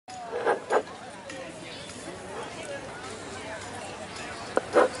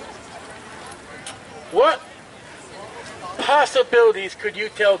What possibilities could you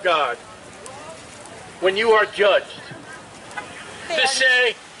tell God when you are judged? To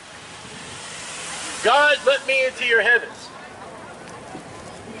say, God, let me into your heavens.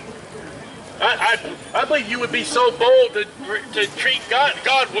 I believe you would be so bold to treat God.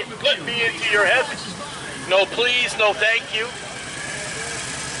 God, let me into your heavens. No please, no thank you.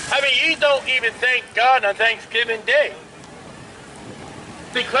 I mean, you don't even thank God on Thanksgiving Day.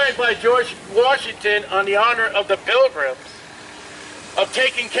 Declared by George Washington on the honor of the Pilgrims, of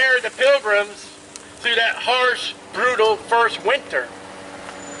taking care of the Pilgrims through that harsh, brutal first winter.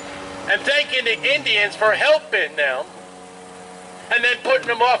 And thanking the Indians for helping them, and then putting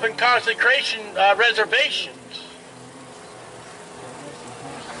them off in concentration reservations.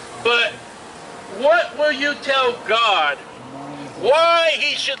 But what will you tell God why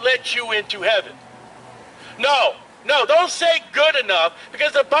he should let you into heaven? No, don't say good enough,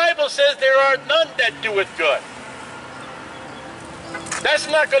 because the Bible says there are none that doeth good. That's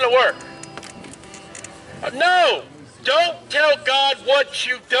not going to work. No, don't tell God what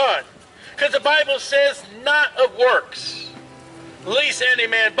you've done, because the Bible says not of works, least any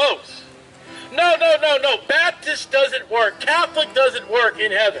man boasts. No. Baptist doesn't work. Catholic doesn't work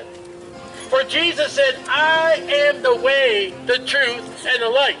in heaven. For Jesus said, I am the way, the truth, and the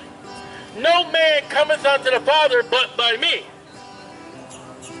life. No man cometh unto the Father but by me.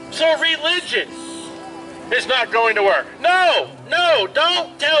 So religion is not going to work. No,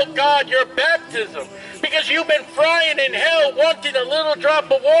 don't tell God your baptism, because you've been frying in hell wanting a little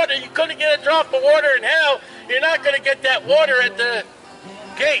drop of water. You couldn't get a drop of water in hell. You're not going to get that water at the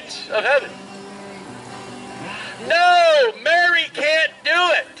gates of heaven. No, Mary can't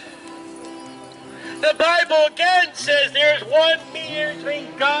do it. The Bible again says there's one mediator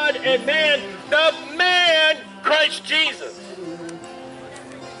between God and man, the man, Christ Jesus.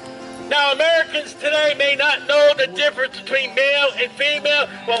 Now, Americans today may not know the difference between male and female.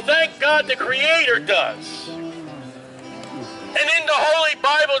 Well, thank God the Creator does. And in the Holy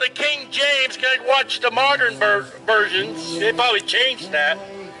Bible, the King James, can watch the modern versions, they probably changed that.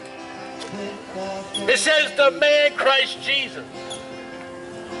 It says the man Christ Jesus.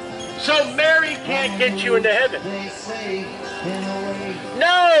 So Mary can't get you into heaven.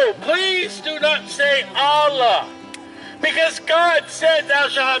 No, please do not say Allah. Because God said, thou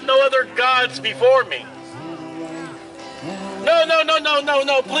shalt have no other gods before me.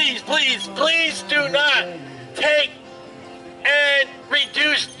 No, please do not take and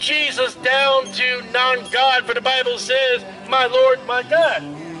reduce Jesus down to non-God, for the Bible says, my Lord, my God.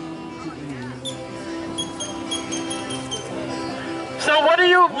 So what are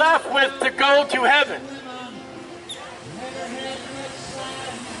you left with to go to heaven?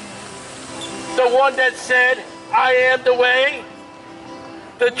 The one that said, I am the way,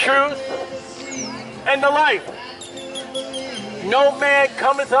 the truth, and the life. No man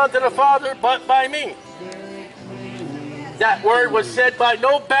cometh unto the Father but by me. That word was said by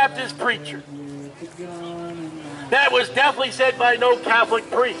no Baptist preacher. That was definitely said by no Catholic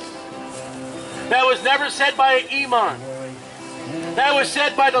priest. That was never said by an imam. That was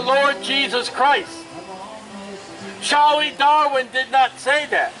said by the Lord Jesus Christ. Charlie Darwin did not say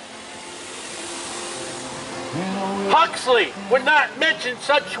that. Huxley would not mention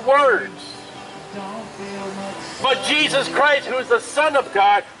such words. But Jesus Christ, who is the Son of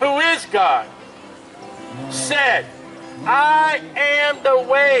God, who is God, said, I am the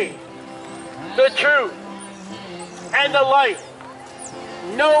way, the truth, and the life.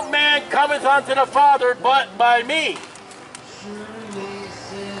 No man cometh unto the Father but by me.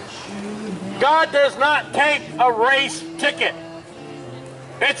 God does not take a race ticket.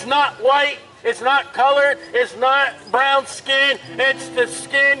 It's not white, it's not colored, it's not brown skin, it's the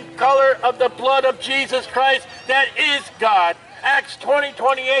skin color of the blood of Jesus Christ that is God. Acts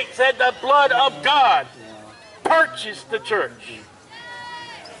 20:28 said the blood of God purchased the church.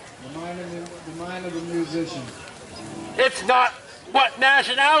 The mind of the musician. It's not what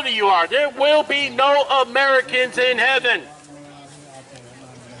nationality you are. There will be no Americans in heaven.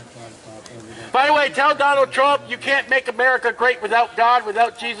 By the way, tell Donald Trump you can't make America great without God,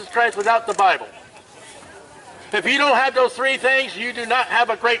 without Jesus Christ, without the Bible. If you don't have those three things, you do not have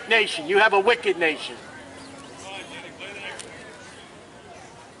a great nation. You have a wicked nation.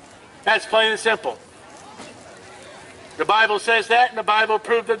 That's plain and simple. The Bible says that, and the Bible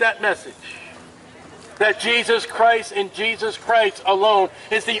approved of that message. That Jesus Christ and Jesus Christ alone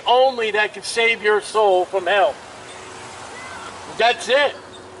is the only that can save your soul from hell. That's it.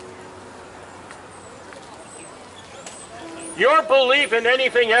 Your belief in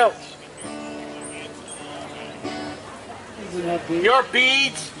anything else your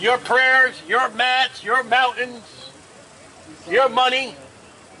beads, your prayers, your mats, your mountains, your money,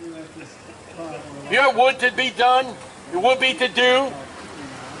 your would to be done, your would be to do,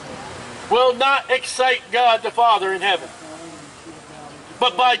 will not excite God the Father in heaven.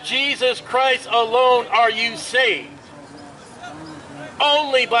 But by Jesus Christ alone are you saved.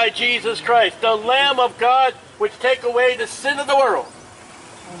 Only by Jesus Christ, the Lamb of God, which take away the sin of the world.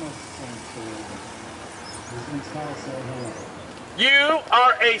 You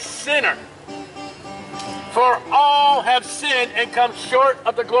are a sinner. For all have sinned and come short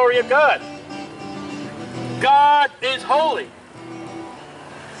of the glory of God. God is holy.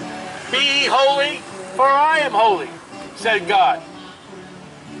 Be ye holy, for I am holy, said God.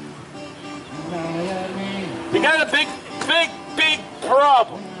 You got a big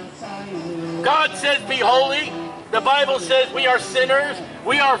problem. God says be holy. The Bible says we are sinners.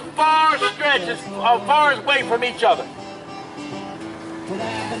 We are far stretched, far away from each other.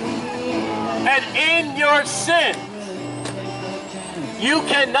 And in your sin, you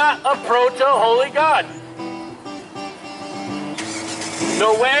cannot approach a holy God.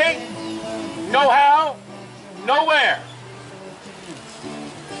 No way, no how, nowhere.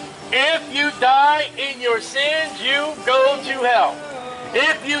 If you die in your sins, you go to hell.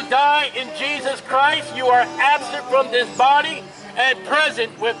 If you die in Jesus Christ, you are absent from this body and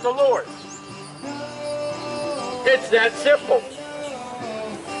present with the Lord. It's that simple.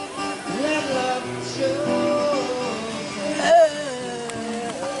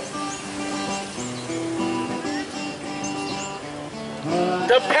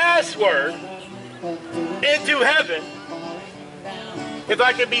 The password into heaven, if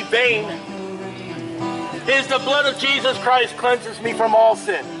I can be vain, is the blood of Jesus Christ cleanses me from all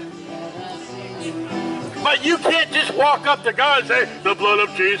sin. But you can't just walk up to God and say, the blood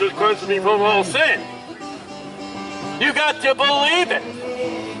of Jesus cleanses me from all sin. You got to believe it.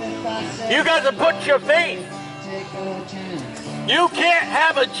 You got to put your faith. You can't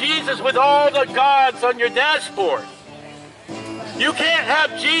have a Jesus with all the gods on your dashboard. You can't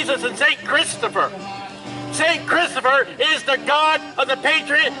have Jesus and St. Christopher. St. Christopher is the god of the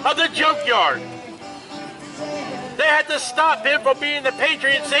patriot of the junkyard. They had to stop him from being the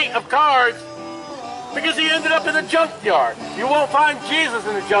patron saint of cars because he ended up in the junkyard. You won't find Jesus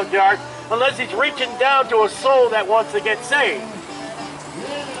in the junkyard unless he's reaching down to a soul that wants to get saved.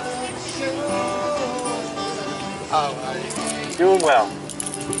 Doing well.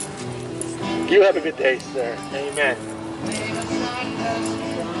 You have a good day, sir. Amen.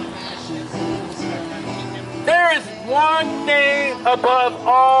 There is one name above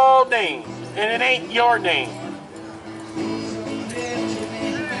all names, and it ain't your name.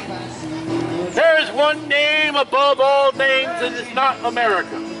 There is one name above all names, and it's not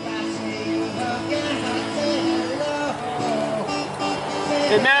America.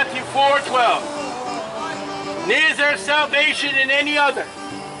 In Matthew 4:12, neither is there salvation in any other,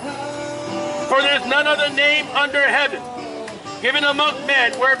 for there is none other name under heaven given among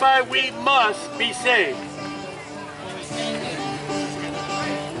men whereby we must be saved.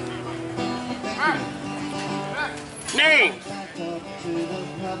 Names.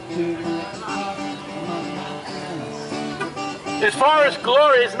 As far as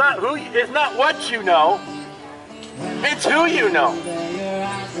glory, it's not what you know, it's who you know.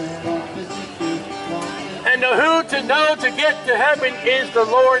 And the who to know to get to heaven is the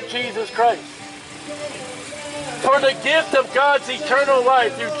Lord Jesus Christ. For the gift of God's eternal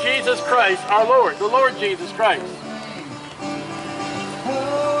life through Jesus Christ, our Lord, the Lord Jesus Christ.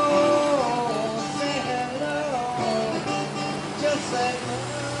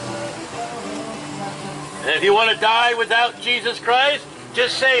 And if you want to die without Jesus Christ,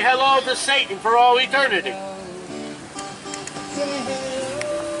 just say hello to Satan for all eternity.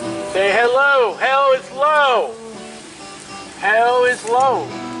 Say hello. Hell is low. Hell is low.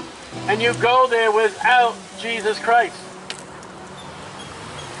 And you go there without Jesus Christ.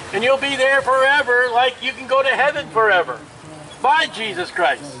 And you'll be there forever like you can go to heaven forever. By Jesus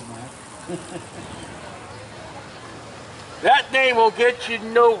Christ. That name will get you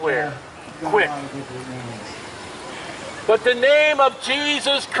nowhere quick. But the name of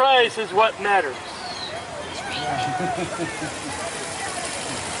Jesus Christ is what matters.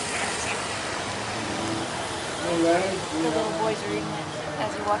 The little boys are reading it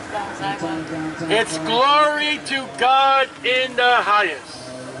as he walks down the sidewalk. It's glory to God in the highest.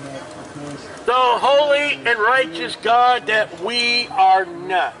 The holy and righteous God that we are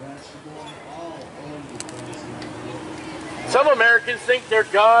not. Some Americans think they're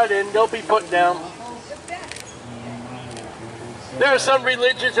God and they'll be put down. There are some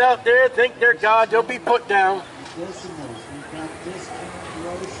religions out there that think they're God, they'll be put down.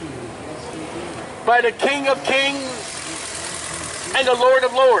 by the King of Kings and the Lord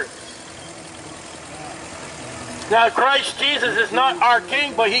of Lords. Now, Christ Jesus is not our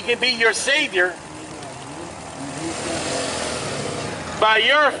King, but He can be your Savior by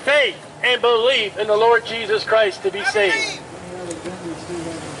your faith and belief in the Lord Jesus Christ to be saved.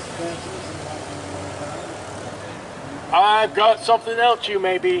 I've got something else you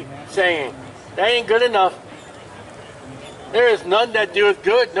may be saying. That ain't good enough. There is none that doeth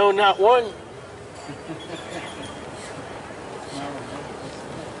good, no, not one.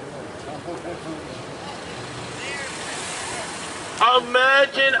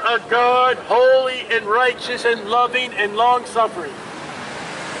 Imagine a God holy and righteous and loving and long-suffering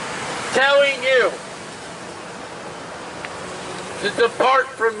telling you to depart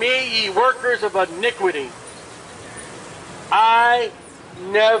from me, ye workers of iniquity. I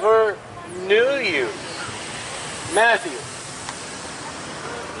never knew you. Matthew.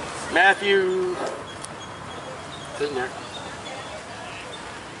 It's in there.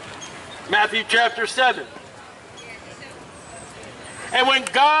 Matthew chapter 7. And when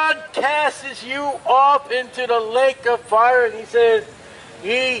God casts you off into the lake of fire, and He says,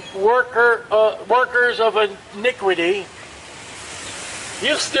 ye workers of iniquity,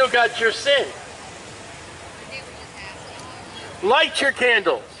 you've still got your sin. Light your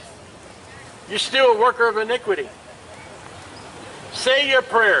candles. You're still a worker of iniquity. Say your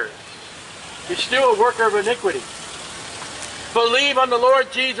prayers. You're still a worker of iniquity. Believe on the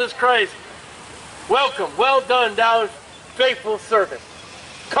Lord Jesus Christ. Welcome, well done, thou faithful servant.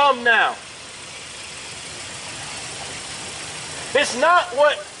 Come now. It's not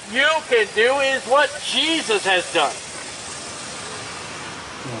what you can do, it's what Jesus has done.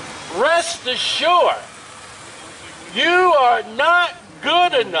 Rest assured, you are not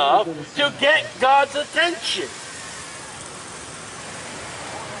good enough to get God's attention.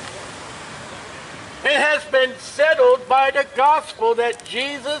 It has been settled by the gospel that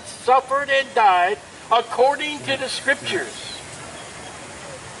Jesus suffered and died according to the scriptures,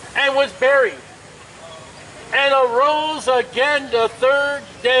 and was buried, and arose again the third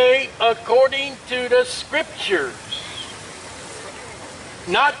day according to the scriptures.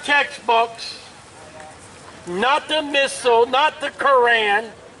 Not textbooks, not the Missal, not the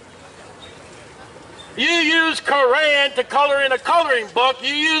Quran. You use Quran to color in a coloring book.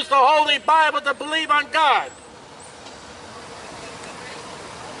 You use the Holy Bible to believe on God.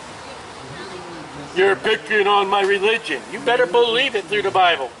 You're picking on my religion. You better believe it through the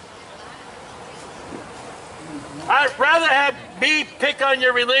Bible. I'd rather have me pick on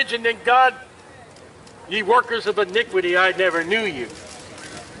your religion than God, ye workers of iniquity, I never knew you.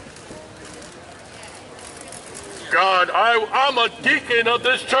 God, I'm a deacon of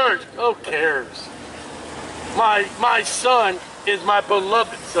this church. Who cares? My son is my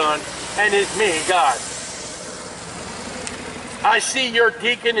beloved son, and is me, God. I see your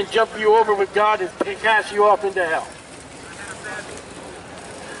deacon and jump you over with God and cast you off into hell.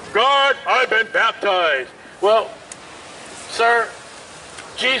 God, I've been baptized. Well, sir,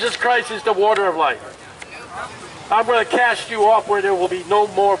 Jesus Christ is the water of life. I'm going to cast you off where there will be no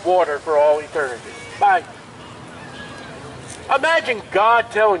more water for all eternity. Bye. Imagine God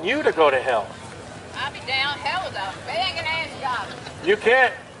telling you to go to hell. I'll be down hell without begging ass God. You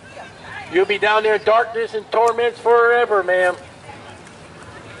can't. You'll be down there in darkness and torments forever, ma'am.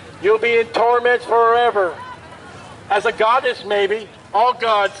 You'll be in torments forever. As a goddess, maybe. All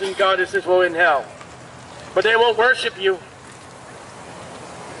gods and goddesses will in hell. But they won't worship you.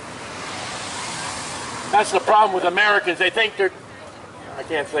 That's the problem with Americans. They think they're... I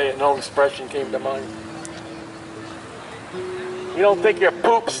can't say it. No expression came to mind. You don't think your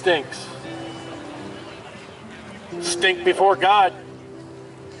poop stinks. Stink before God.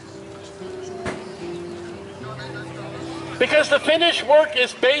 Because the finished work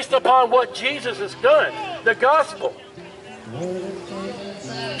is based upon what Jesus has done, the gospel.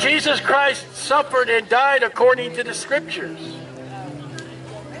 Jesus Christ suffered and died according to the scriptures.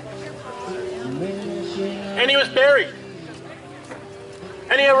 And he was buried.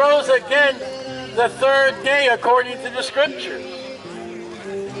 And he arose again the third day according to the scriptures.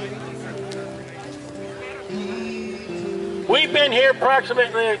 We've been here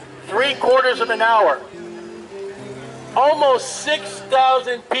approximately 3/4 of an hour. Almost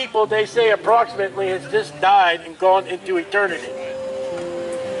 6,000 people, they say approximately, has just died and gone into eternity.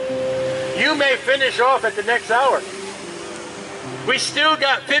 You may finish off at the next hour. We still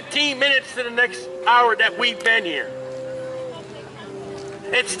got 15 minutes to the next hour that we've been here.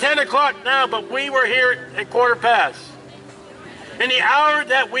 It's 10 o'clock now, but we were here at 1/4 past. In the hour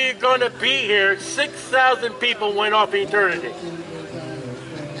that we're going to be here, 6,000 people went off eternity.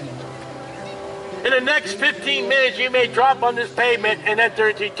 In the next 15 minutes, you may drop on this pavement and enter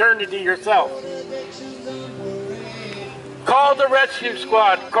into eternity yourself. Call the rescue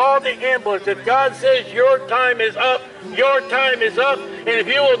squad. Call the ambulance. If God says your time is up, your time is up. And if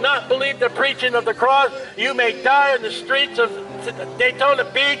you will not believe the preaching of the cross, you may die in the streets of Daytona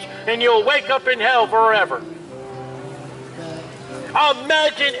Beach and you'll wake up in hell forever.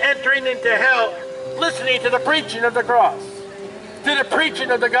 Imagine entering into hell listening to the preaching of the cross, to the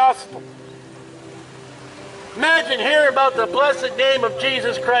preaching of the gospel. Imagine hearing about the blessed name of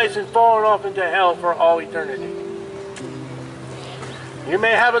Jesus Christ and falling off into hell for all eternity. You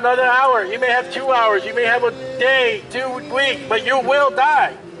may have another hour, you may have 2 hours, you may have a day, 2 weeks, but you will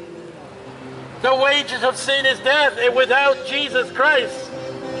die. The wages of sin is death, and without Jesus Christ,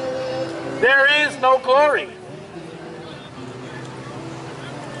 there is no glory.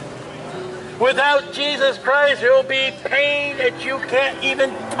 Without Jesus Christ, there will be pain that you can't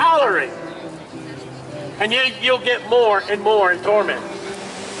even tolerate. And you'll get more and more in torment.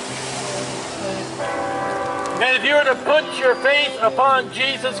 And if you were to put your faith upon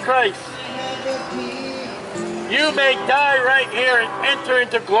Jesus Christ, you may die right here and enter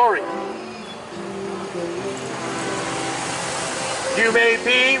into glory. You may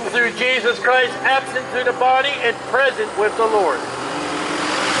be, through Jesus Christ, absent through the body and present with the Lord.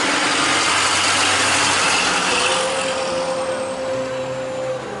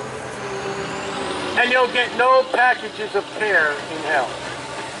 And you'll get no packages of care in hell.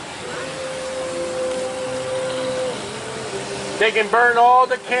 They can burn all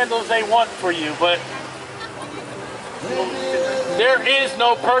the candles they want for you, but there is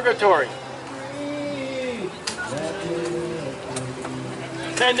no purgatory.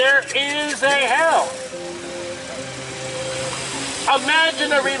 And there is a hell.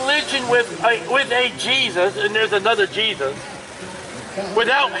 Imagine a religion with a Jesus, and there's another Jesus,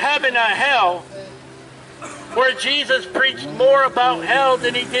 without having a hell, where Jesus preached more about hell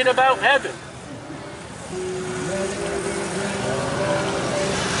than he did about heaven.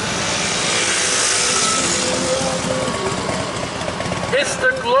 It's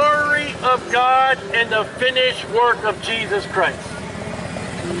the glory of God and the finished work of Jesus Christ.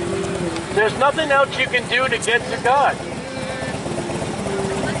 There's nothing else you can do to get to God.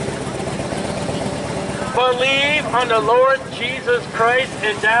 Believe on the Lord Jesus Christ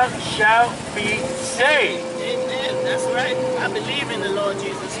and thou shalt be saved. Amen. That's right. I believe in the Lord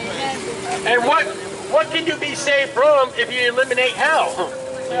Jesus Christ. And what can you be saved from if you eliminate hell?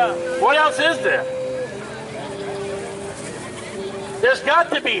 What else is there? There's got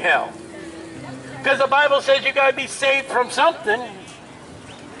to be hell. Because the Bible says you got to be saved from something.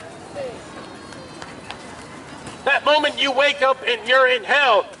 That moment you wake up and you're in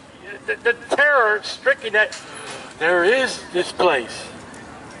hell, the terror stricken that there is this place.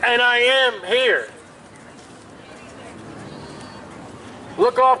 And I am here.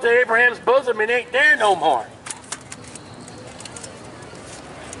 Look off to Abraham's bosom, it ain't there no more.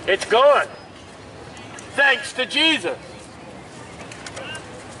 It's gone. Thanks to Jesus.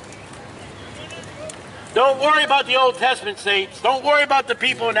 Don't worry about the Old Testament saints. Don't worry about the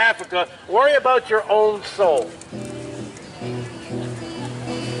people in Africa. Worry about your own soul.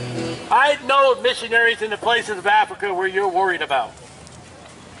 I know of missionaries in the places of Africa where you're worried about.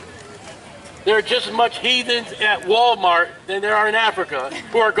 There are just as much heathens at Walmart than there are in Africa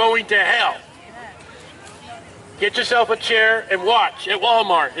who are going to hell. Get yourself a chair and watch at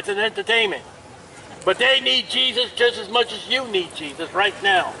Walmart. It's an entertainment. But they need Jesus just as much as you need Jesus right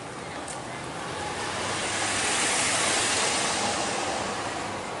now.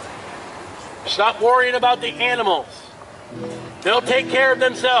 Stop worrying about the animals. They'll take care of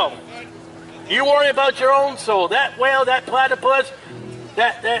themselves. You worry about your own soul. That whale, that platypus,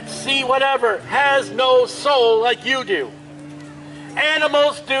 that sea, whatever, has no soul like you do.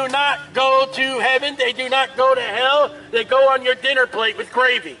 Animals do not go to heaven. They do not go to hell. They go on your dinner plate with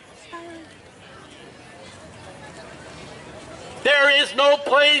gravy. There is no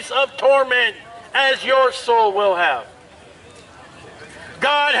place of torment as your soul will have.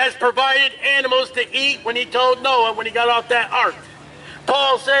 God has provided animals to eat when he told Noah when he got off that ark.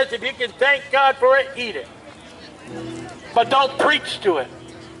 Paul says if you can thank God for it, eat it. But don't preach to it.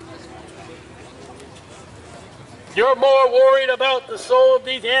 You're more worried about the soul of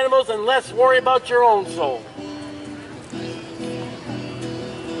these animals and less worried about your own soul.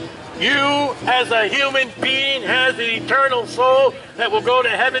 You, as a human being, has an eternal soul that will go to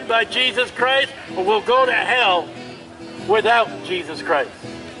heaven by Jesus Christ or will go to hell without Jesus Christ.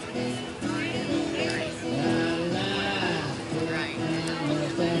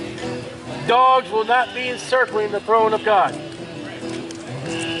 Dogs will not be encircling the throne of God.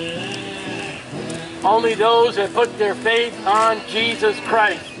 Only those that put their faith on Jesus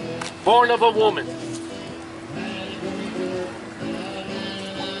Christ, born of a woman.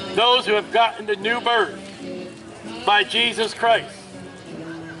 Those who have gotten the new birth by Jesus Christ.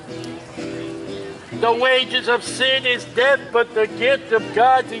 The wages of sin is death, but the gift of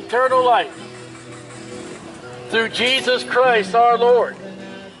God's eternal life through Jesus Christ our Lord.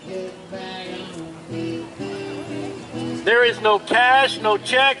 There is no cash, no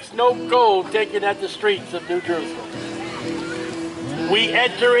checks, no gold taken at the streets of New Jerusalem. We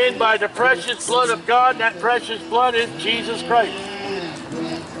enter in by the precious blood of God, and that precious blood is Jesus Christ.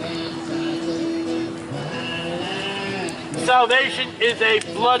 Salvation is a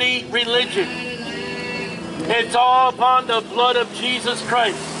bloody religion. It's all upon the blood of Jesus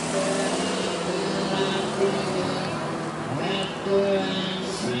Christ.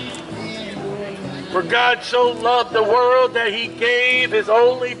 For God so loved the world that he gave his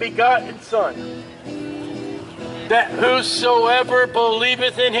only begotten Son, that whosoever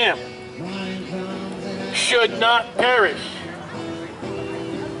believeth in him should not perish,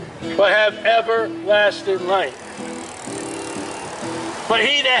 but have everlasting life. But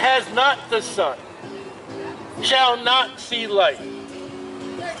he that has not the Son shall not see life,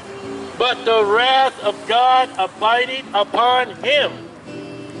 but the wrath of God abiding upon him.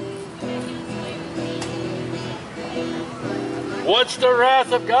 What's the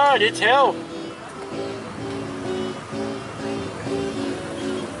wrath of God? It's hell.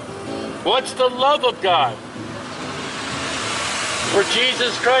 What's the love of God? For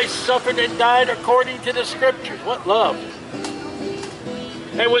Jesus Christ suffered and died according to the Scriptures. What love?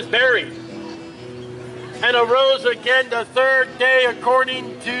 And was buried, and arose again the third day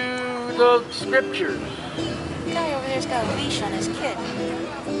according to the Scriptures. The guy over there's got a leash on his kid.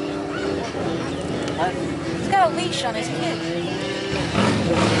 What? He's got a leash on his kid.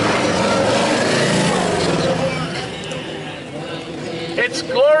 It's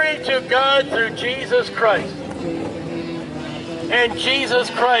glory to God through Jesus Christ, and Jesus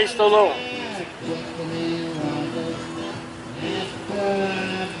Christ alone.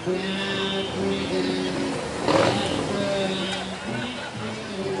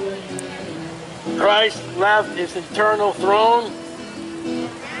 Christ left his eternal throne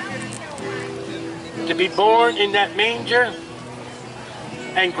to be born in that manger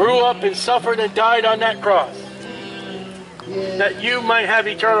and grew up and suffered and died on that cross, that you might have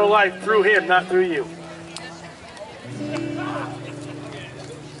eternal life through him, not through you.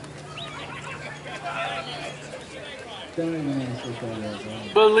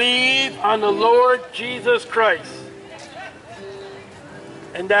 Believe on the Lord Jesus Christ,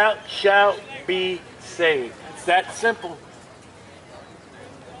 and thou shalt be saved. It's that simple.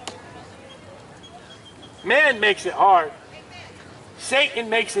 Man makes it hard. Satan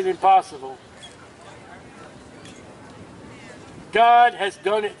makes it impossible. God has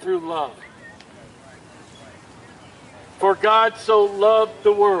done it through love. For God so loved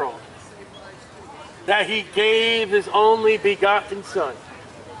the world that he gave his only begotten Son,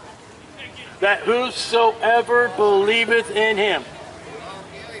 that whosoever believeth in him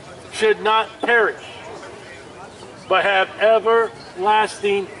should not perish, but have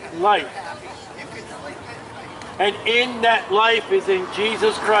everlasting life. And in that life is in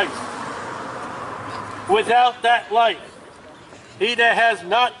Jesus Christ. Without that life, he that has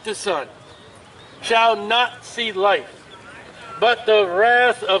not the Son shall not see life, but the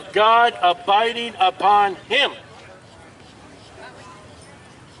wrath of God abiding upon him.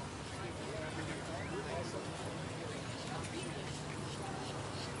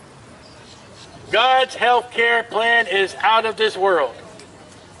 God's health care plan is out of this world.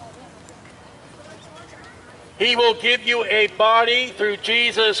 He will give you a body through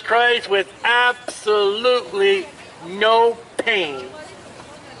Jesus Christ with absolutely no pain,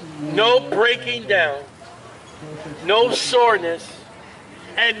 no breaking down, no soreness,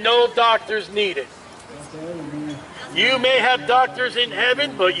 and no doctors needed. You may have doctors in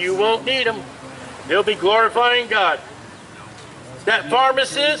heaven, but you won't need them. They'll be glorifying God. That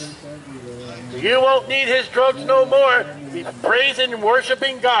pharmacist, you won't need his drugs no more. Be praising and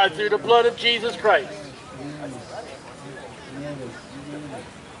worshiping God through the blood of Jesus Christ.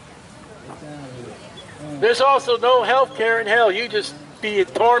 There's also no health care in hell. You just be in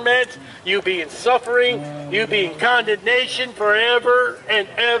torment, you be in suffering, you be in condemnation forever and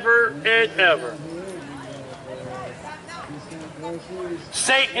ever and ever.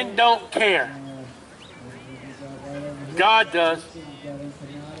 Satan don't care. God does.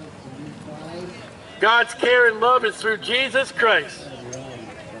 God's care and love is through Jesus Christ,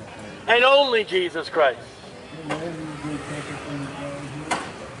 and only Jesus Christ.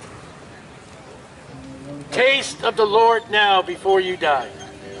 Taste of the Lord now before you die.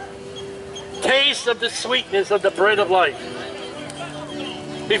 Taste of the sweetness of the bread of life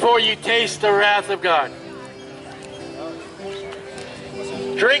before you taste the wrath of God.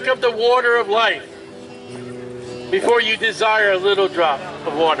 Drink of the water of life before you desire a little drop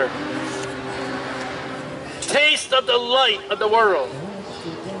of water. Taste of the light of the world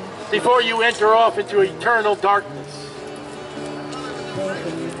before you enter off into eternal darkness.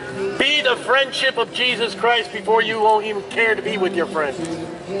 Be the friendship of Jesus Christ before you won't even care to be with your friends.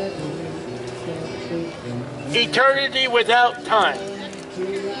 Eternity without time.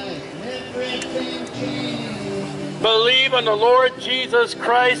 Believe on the Lord Jesus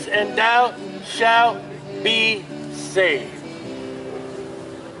Christ and thou shalt be saved.